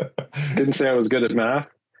 Yeah. Didn't say I was good at math.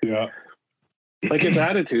 Yeah. Like it's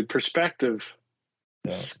attitude, perspective,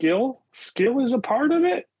 skill. Skill is a part of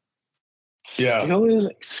it. Yeah.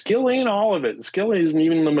 Skill ain't all of it. Skill isn't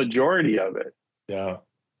even the majority of it. Yeah.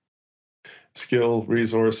 Skill,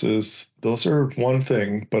 resources, those are one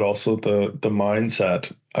thing, but also the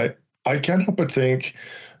mindset. I can't help but think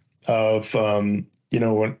of when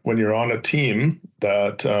you're on a team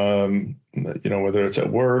that whether it's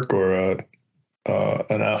at work or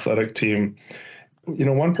an athletic team,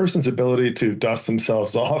 one person's ability to dust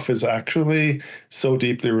themselves off is actually so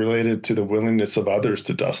deeply related to the willingness of others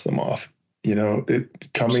to dust them off.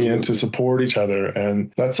 Coming in to support each other.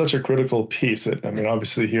 And that's such a critical piece.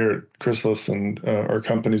 Obviously here at Chrysalis and our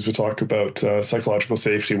companies, we talk about psychological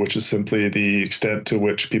safety, which is simply the extent to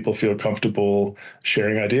which people feel comfortable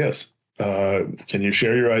sharing ideas. Can you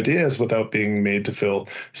share your ideas without being made to feel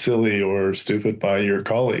silly or stupid by your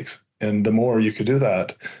colleagues? And the more you could do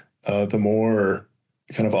that, the more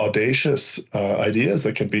kind of audacious ideas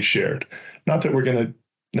that can be shared. Not that we're going to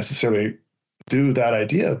necessarily do that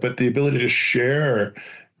idea, but the ability to share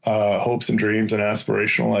hopes and dreams and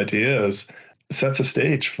aspirational ideas sets a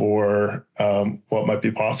stage for what might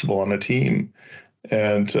be possible on a team,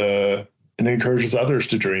 and encourages others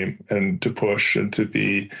to dream and to push and to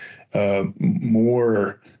be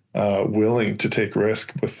more willing to take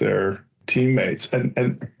risk with their teammates.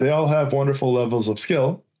 And they all have wonderful levels of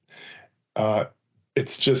skill.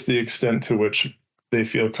 It's just the extent to which they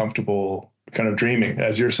feel comfortable kind of dreaming,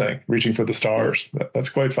 as you're saying, reaching for the stars. That's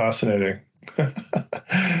quite fascinating.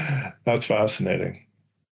 That's fascinating.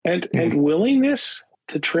 And willingness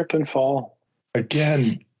to trip and fall.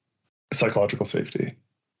 Again, psychological safety.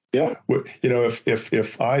 Yeah.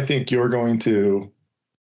 If I think you're going to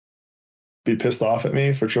be pissed off at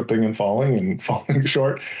me for tripping and falling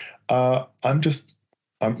short, I'm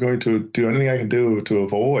going to do anything I can do to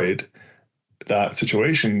avoid that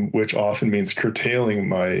situation, which often means curtailing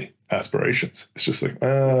my aspirations. It's just like,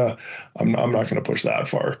 I'm not going to push that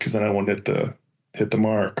far because then I won't hit the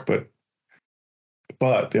mark.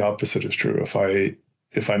 But the opposite is true. If I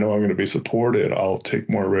know I'm going to be supported, I'll take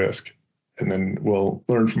more risk, and then we'll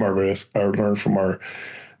learn from our risk or learn from our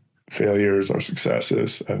failures, our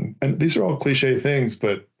successes, and these are all cliche things.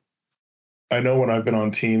 But I know when I've been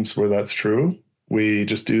on teams where that's true, we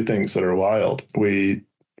just do things that are wild. We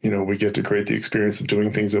get to create the experience of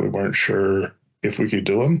doing things that we weren't sure if we could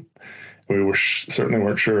do them. We certainly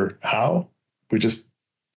weren't sure how. We just,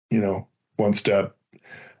 one step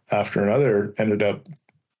after another ended up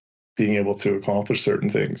being able to accomplish certain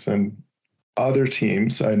things. And other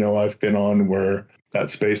teams I know I've been on where that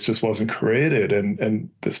space just wasn't created, and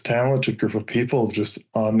this talented group of people just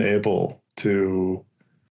unable to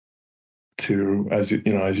as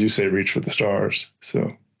you say, reach for the stars.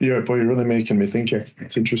 So yeah, boy, you're really making me think here.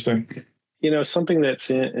 It's interesting. Something that's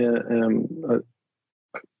a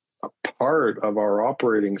part of our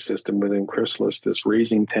operating system within Chrysalis, this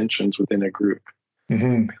raising tensions within a group.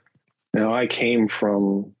 Mm-hmm. Now, I came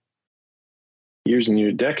from years and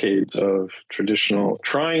years, decades of traditional,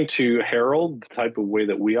 trying to herald the type of way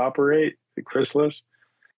that we operate at Chrysalis,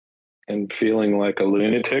 and feeling like a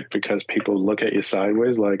lunatic because people look at you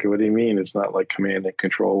sideways like, what do you mean? It's not like command and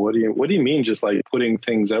control. What do you mean? Just like putting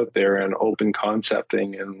things out there and open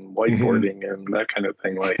concepting and whiteboarding and that kind of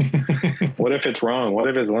thing. Like, what if it's wrong? What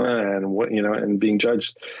if it's and what, and being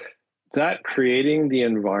judged. That creating the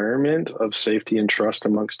environment of safety and trust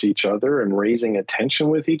amongst each other and raising attention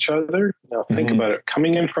with each other. Now think about it,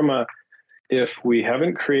 coming in from if we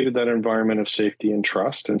haven't created that environment of safety and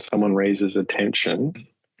trust and someone raises attention,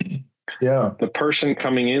 Yeah. The person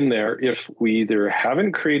coming in there, if we either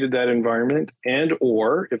haven't created that environment and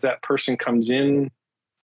or if that person comes in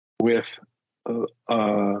with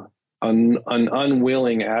an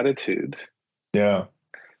unwilling attitude, Yeah.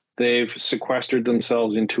 they've sequestered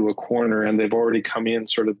themselves into a corner and they've already come in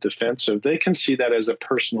sort of defensive. They can see that as a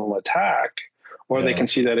personal attack, or they can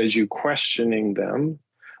see that as you questioning them,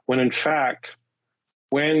 when in fact,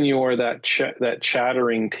 when you're that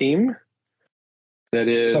chattering team that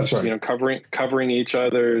is, That's right. covering each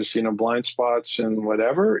other's, blind spots and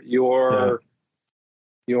whatever, you're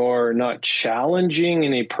not challenging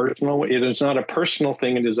in a personal way. It is not a personal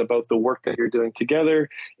thing. It is about the work that you're doing together.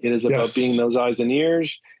 It is about being those eyes and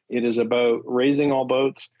ears. It is about raising all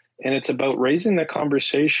boats, and it's about raising the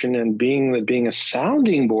conversation and being a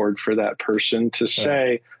sounding board for that person to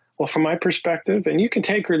say, well, from my perspective, and you can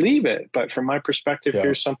take or leave it, but from my perspective,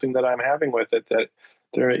 here's something that I'm having with it that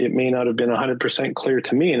it may not have been 100% clear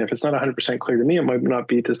to me. And if it's not 100% clear to me, it might not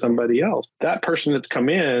be to somebody else. That person that's come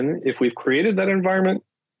in, if we've created that environment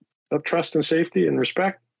of trust and safety and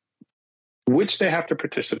respect, which they have to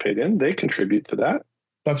participate in, they contribute to that.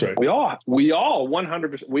 That's right. We all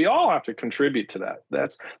 100%. We all have to contribute to that.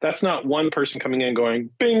 That's not one person coming in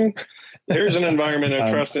going, bing, there's an environment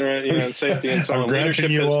of trust and safety and so on.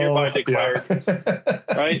 Leadership is hereby declared.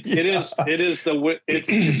 Right? It's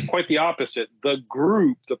quite the opposite. The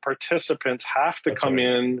group, the participants have to come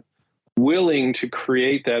in willing to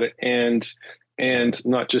create that and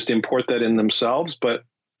not just import that in themselves, but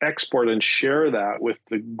export and share that with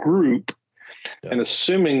the group. And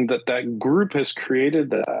assuming that group has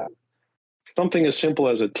created that, something as simple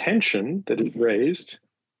as a tension that is raised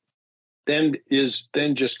then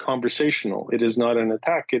just conversational. It is not an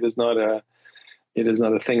attack. It is not a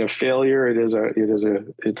thing of failure. It's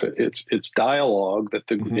dialogue that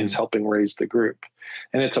is helping raise the group.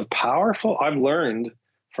 And it's a powerful, I've learned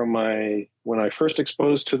from when I first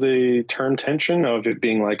exposed to the term tension, of it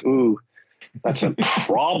being like, ooh, that's a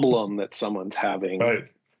problem that someone's having. Right.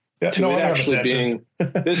 Yeah, to it actually being,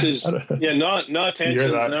 this is, no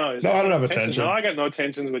tensions. No, I don't have a tension. No, I got no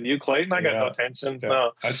tensions with you, Clayton. I got no tensions.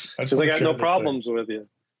 No, because I got no problems with you.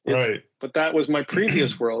 Right. But that was my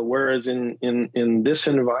previous world. Whereas in this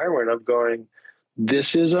environment of going,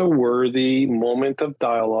 this is a worthy moment of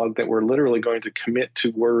dialogue that we're literally going to commit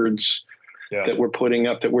to words that we're putting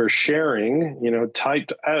up, that we're sharing,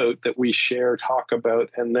 typed out, that we share, talk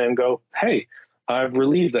about, and then go, hey, I've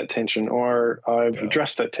relieved that tension, or I've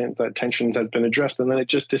addressed that tension has been addressed, and then it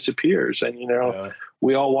just disappears. And,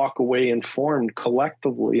 we all walk away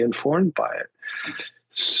collectively informed by it.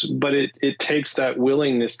 But it takes that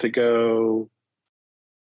willingness to go,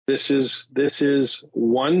 this is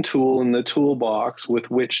one tool in the toolbox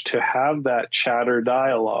with which to have that chatter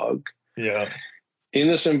dialogue. Yeah. In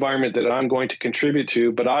this environment that I'm going to contribute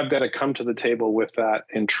to, but I've got to come to the table with that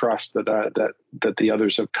and trust that the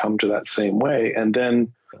others have come to that same way. And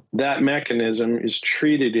then that mechanism is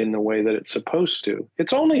treated in the way that it's supposed to.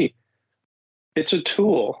 It's a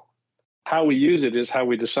tool. How we use it is how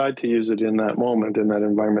we decide to use it in that moment, in that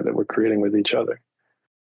environment that we're creating with each other.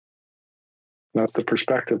 That's the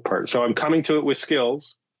perspective part. So I'm coming to it with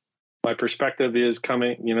skills. My perspective is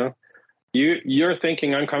coming, You're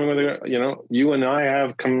thinking I'm coming with you and I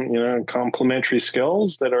have complementary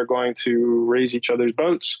skills that are going to raise each other's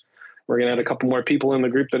boats. We're going to add a couple more people in the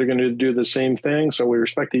group that are going to do the same thing. So we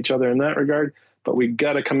respect each other in that regard, but we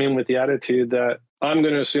got to come in with the attitude that I'm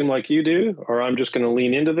going to assume like you do, or I'm just going to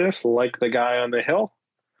lean into this like the guy on the hill.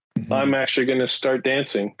 Mm-hmm. I'm actually going to start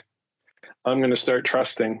dancing. I'm going to start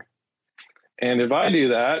trusting. And if I do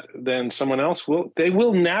that, then someone else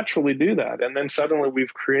will naturally do that. And then suddenly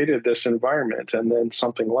we've created this environment, and then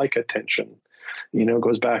something like a tension,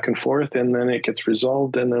 goes back and forth, and then it gets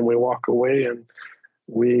resolved, and then we walk away, and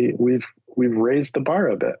we've raised the bar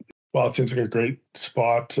a bit. Well, it seems like a great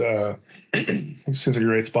spot. It seems like a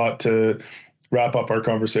great spot to wrap up our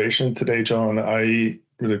conversation today, John. I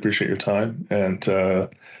really appreciate your time, and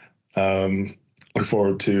look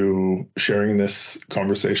forward to sharing this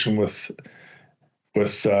conversation with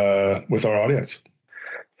our audience.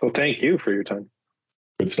 So thank you for your time.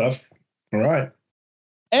 Good stuff. All right.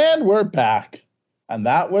 And we're back. And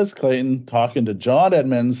that was Clayton talking to John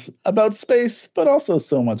Edmonds about space, but also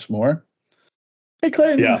so much more. Hey,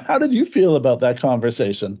 Clayton, how did you feel about that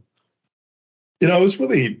conversation? It was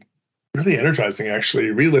really, really energizing,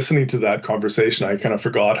 actually. Re-listening to that conversation, I kind of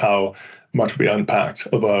forgot how much we unpacked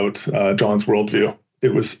about John's worldview.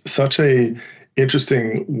 It was such a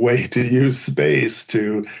interesting way to use space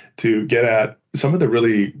to get at some of the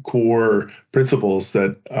really core principles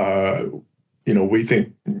that we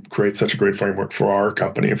think creates such a great framework for our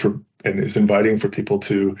company and is inviting for people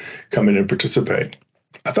to come in and participate.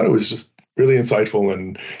 I thought it was just really insightful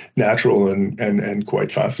and natural and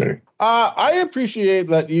quite fascinating. I appreciate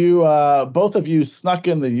that you, both of you, snuck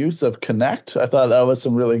in the use of Connect. I thought that was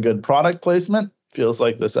some really good product placement. Feels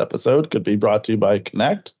like this episode could be brought to you by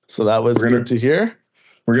Connect. So that was good to hear.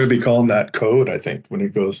 We're going to be calling that code, I think, when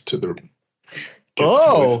it goes to the...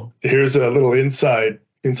 Here's a little inside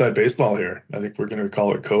baseball here. I think we're going to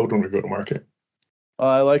call it code when we go to market.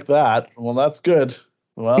 I like that. Well, that's good.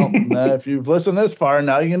 Well, if you've listened this far,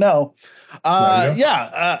 now you know. And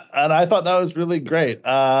I thought that was really great.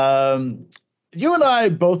 You and I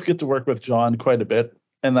both get to work with John quite a bit,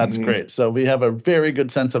 and that's great. So we have a very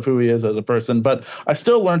good sense of who he is as a person, but I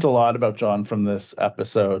still learned a lot about John from this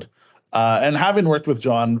episode. And having worked with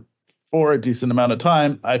John for a decent amount of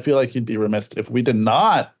time, I feel like he'd be remiss if we did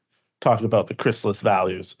not talk about the Chrysalis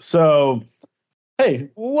values. So, hey,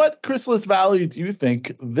 what Chrysalis value do you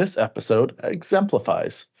think this episode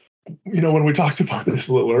exemplifies? When we talked about this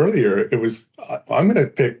a little earlier, it was, I'm going to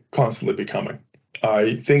pick constantly becoming.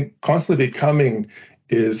 I think constantly becoming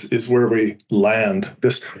is where we land.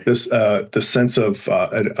 This sense of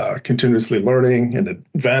continuously learning and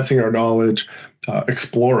advancing our knowledge,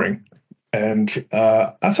 exploring. And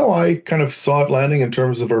that's how I kind of saw it landing in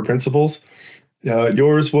terms of our principles.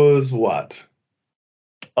 Yours was what?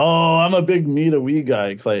 Oh, I'm a big meet-a-wee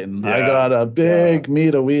guy, Clayton. Yeah. I got a big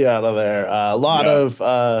meet-a-wee out of there. A lot of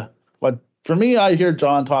for me, I hear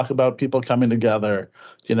John talk about people coming together.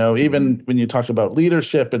 Even when you talk about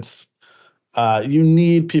leadership, it's you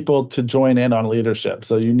need people to join in on leadership.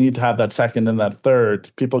 So you need to have that second and that third.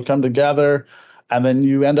 People come together, and then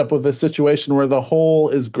you end up with a situation where the whole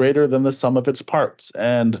is greater than the sum of its parts.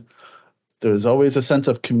 And there's always a sense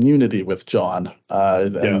of community with John.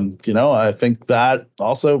 And, I think that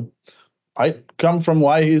also might come from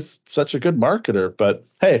why he's such a good marketer. But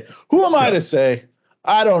hey, who am I to say?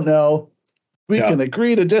 I don't know. We can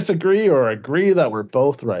agree to disagree or agree that we're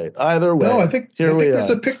both right. Either way. No, I think there's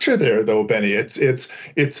a picture there, though, Benny. It's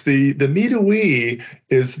the me-to-we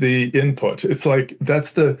is the input. It's like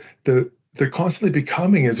that's the constantly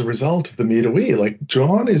becoming as a result of the me-to-we. Like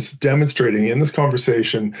John is demonstrating in this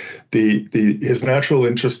conversation his natural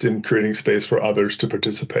interest in creating space for others to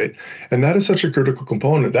participate, and that is such a critical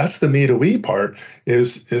component. That's the me-to-we part.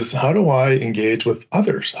 Is how do I engage with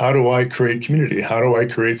others? How do I create community? How do I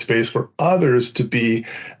create space for others to be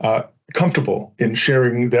comfortable in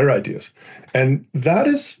sharing their ideas? And that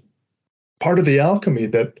is part of the alchemy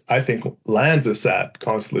that I think lands us at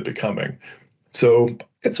constantly becoming. So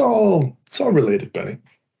it's all related, Benny.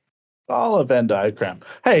 All a Venn diagram.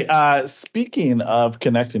 Hey, speaking of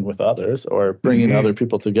connecting with others or bringing other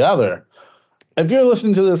people together, if you're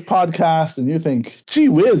listening to this podcast and you think, gee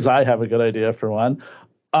whiz, I have a good idea for one,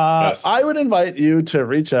 yes. I would invite you to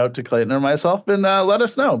reach out to Clayton or myself and let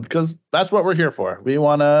us know, because that's what we're here for. We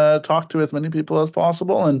want to talk to as many people as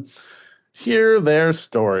possible and hear their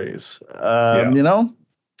stories,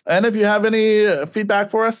 And if you have any feedback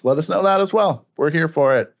for us, let us know that as well. We're here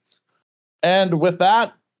for it. And with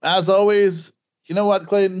that, as always, you know what,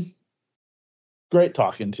 Clayton? Great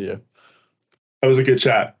talking to you. That was a good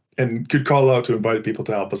chat and good call out to invite people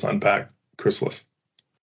to help us unpack Chrysalis.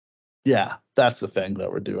 Yeah, that's the thing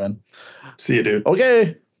that we're doing. See you, dude.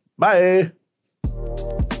 Okay, bye.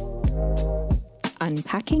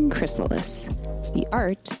 Unpacking Chrysalis, the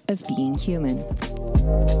art of being human.